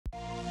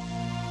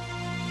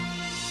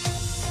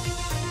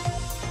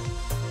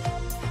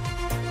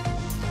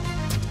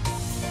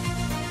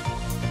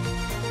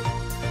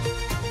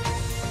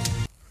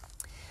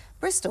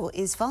Bristol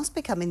is fast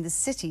becoming the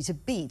city to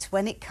beat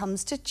when it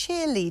comes to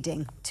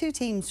cheerleading. Two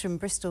teams from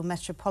Bristol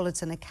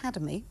Metropolitan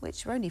Academy,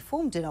 which were only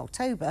formed in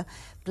October,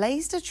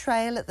 blazed a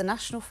trail at the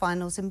national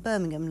finals in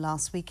Birmingham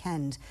last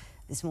weekend.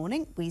 This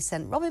morning, we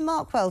sent Robin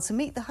Markwell to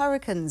meet the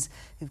Hurricanes,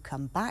 who've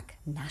come back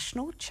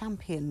national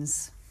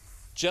champions.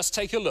 Just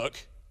take a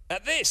look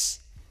at this.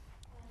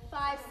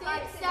 5, 6,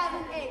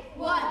 7, 8.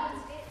 1,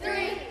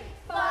 3,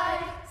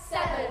 5,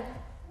 7.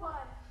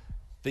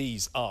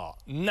 These are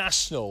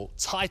national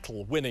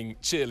title-winning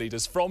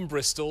cheerleaders from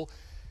Bristol,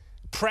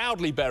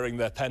 proudly bearing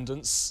their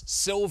pendants.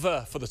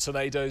 Silver for the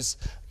Tornadoes,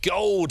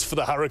 gold for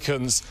the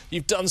Hurricanes.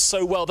 You've done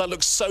so well. That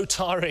looks so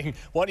tiring.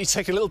 Why don't you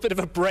take a little bit of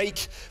a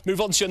break,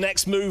 move on to your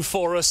next move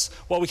for us,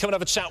 while we come and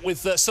have a chat with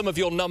some of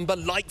your number,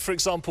 like, for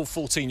example,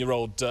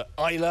 14-year-old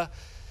Isla.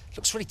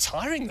 Looks really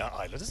tiring, that,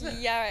 Isla, doesn't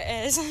it? Yeah,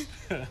 it is.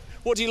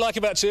 What do you like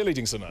about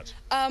cheerleading so much?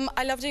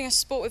 I love doing a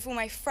sport with all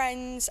my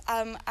friends,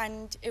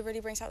 and it really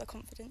brings out the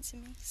confidence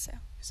in me. So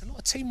there's a lot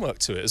of teamwork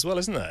to it as well,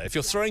 isn't there? If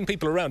you're throwing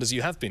people around, as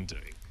you have been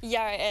doing.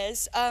 Yeah, it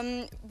is.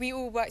 We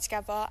all work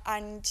together,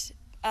 and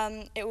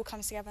it all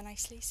comes together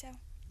nicely. So.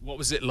 What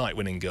was it like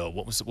winning girl?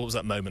 What was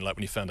that moment like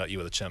when you found out you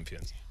were the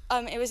champions?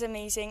 It was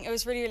amazing. It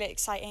was really, really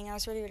exciting. I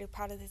was really, really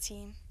proud of the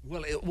team.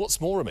 Well, what's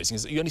more amazing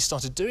is that you only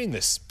started doing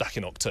this back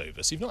in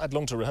October, so you've not had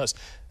long to rehearse.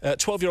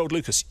 12-year-old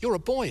Lucas, you're a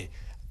boy.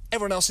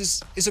 Everyone else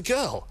is a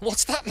girl.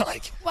 What's that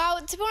like? Well,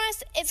 to be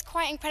honest, it's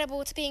quite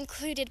incredible to be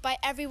included by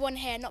everyone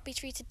here, not be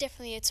treated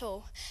differently at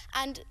all.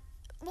 And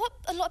what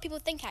a lot of people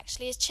think,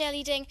 actually, is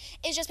cheerleading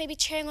is just maybe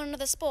cheering on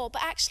another sport,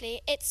 but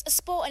actually it's a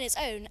sport on its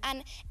own,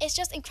 and it's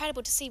just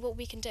incredible to see what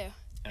we can do.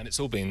 And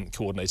it's all been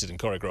coordinated and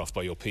choreographed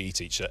by your PE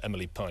teacher,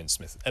 Emily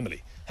Pine-Smith.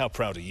 Emily, how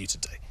proud are you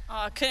today?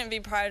 Oh, I couldn't be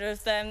prouder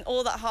of them.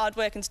 All that hard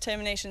work and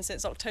determination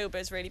since October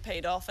has really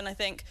paid off, and I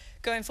think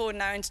going forward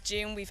now into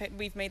June,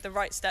 we've made the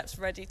right steps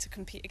ready to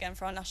compete again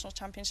for our national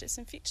championships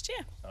in future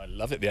year. I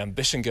love it. The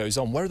ambition goes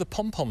on. Where are the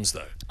pom-poms,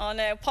 though? Oh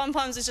no,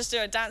 pom-poms is just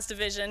a dance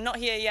division. Not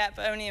here yet,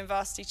 but only in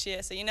varsity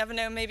cheer. So you never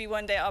know, maybe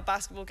one day at our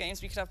basketball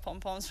games we could have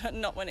pom-poms, but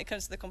not when it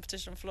comes to the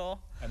competition floor.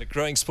 And a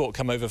growing sport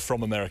come over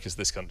from America's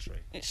this country.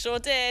 It sure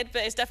did,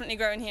 but it's definitely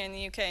growing here in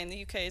the UK, and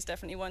the UK is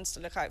definitely ones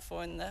to look out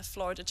for in the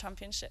Florida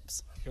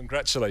Championships.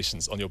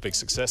 Congratulations on your big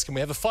success. Can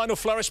we have a final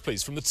flourish,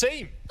 please, from the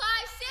team? 5,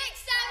 6,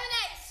 7,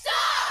 8.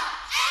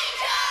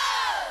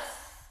 Angels!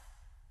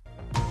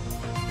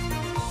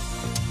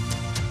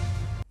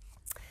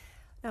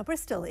 Now,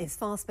 Bristol is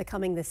fast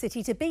becoming the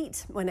city to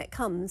beat when it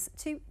comes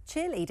to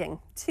cheerleading.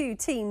 Two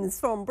teams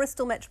from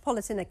Bristol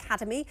Metropolitan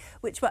Academy,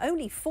 which were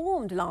only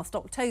formed last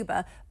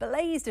October,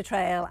 blazed a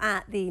trail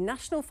at the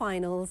national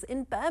finals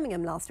in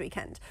Birmingham last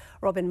weekend.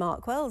 Robin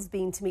Markwell's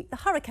been to meet the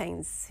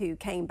Hurricanes, who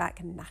came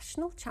back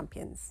national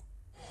champions.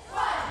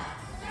 1,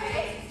 3,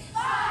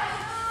 5,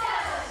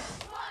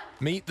 7.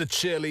 Meet the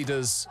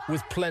cheerleaders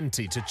with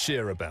plenty to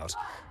cheer about.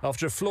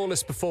 After a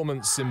flawless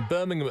performance in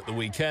Birmingham at the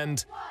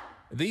weekend,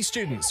 these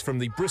students from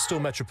the Bristol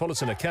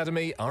Metropolitan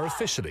Academy are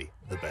officially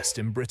the best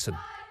in Britain.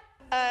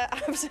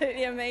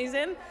 Absolutely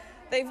amazing.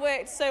 They've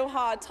worked so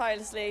hard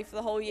tirelessly for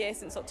the whole year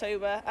since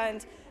October,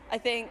 and I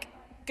think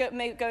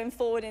going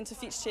forward into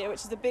future cheer,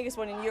 which is the biggest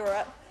one in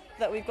Europe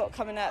that we've got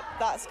coming up,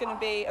 that's going to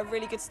be a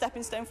really good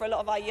stepping stone for a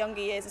lot of our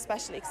younger years,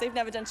 especially because they've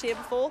never done cheer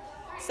before.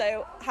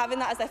 So having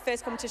that as their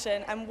first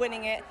competition and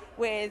winning it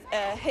with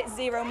a hit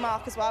zero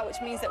mark as well, which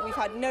means that we've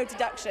had no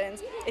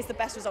deductions, is the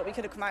best result we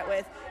could have come out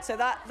with. So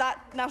that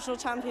national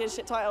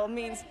championship title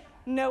means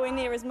nowhere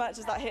near as much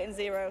as that hit and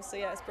zero. So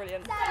yeah, it's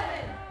brilliant.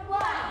 7,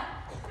 1,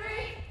 3.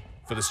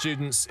 For the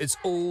students, it's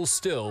all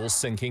still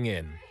sinking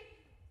in.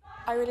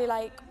 I really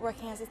like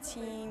working as a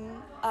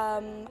team,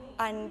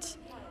 and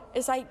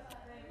it's like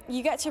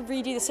you get to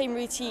redo the same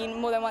routine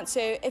more than once,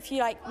 so if you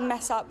like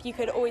mess up you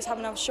could always have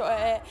another shot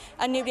at it,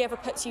 and nobody ever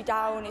puts you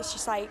down. It's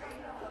just like,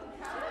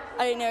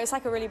 I don't know, it's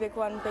like a really big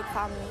one, big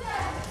family.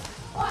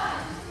 1,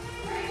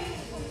 3,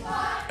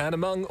 5. And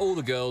among all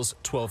the girls,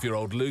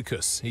 12-year-old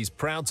Lucas. He's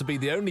proud to be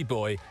the only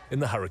boy in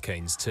the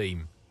Hurricanes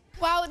team.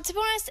 Well, to be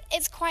honest,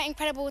 it's quite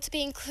incredible to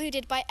be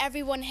included by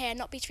everyone here,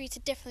 not be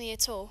treated differently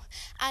at all.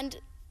 And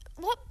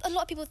what a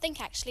lot of people think,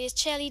 actually, is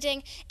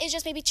cheerleading is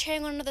just maybe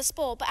cheering on another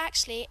sport, but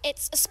actually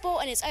it's a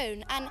sport on its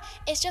own, and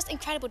it's just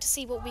incredible to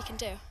see what we can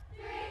do.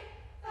 3,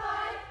 5,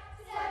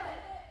 7,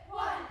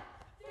 1.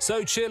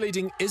 So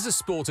cheerleading is a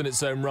sport in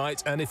its own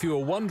right, and if you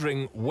were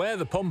wondering where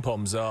the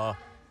pom-poms are,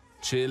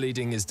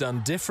 cheerleading is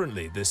done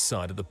differently this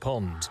side of the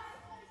pond.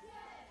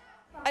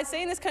 I'd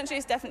say in this country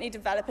it's definitely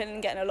developing and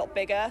getting a lot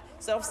bigger.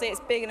 So obviously it's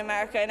big in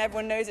America and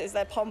everyone knows it as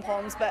their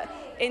pom-poms, but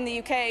in the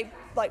UK,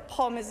 like,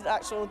 pom is an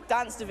actual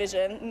dance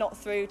division, not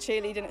through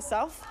cheerleading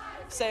itself.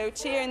 So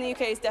cheer in the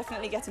UK is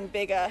definitely getting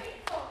bigger.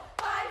 4,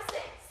 5,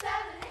 6, 7,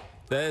 8.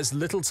 There's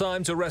little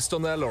time to rest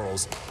on their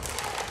laurels,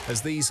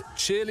 as these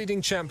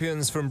cheerleading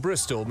champions from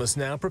Bristol must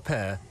now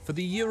prepare for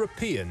the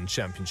European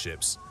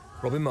Championships.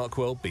 Robin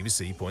Markwell,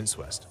 BBC Points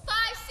West.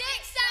 5,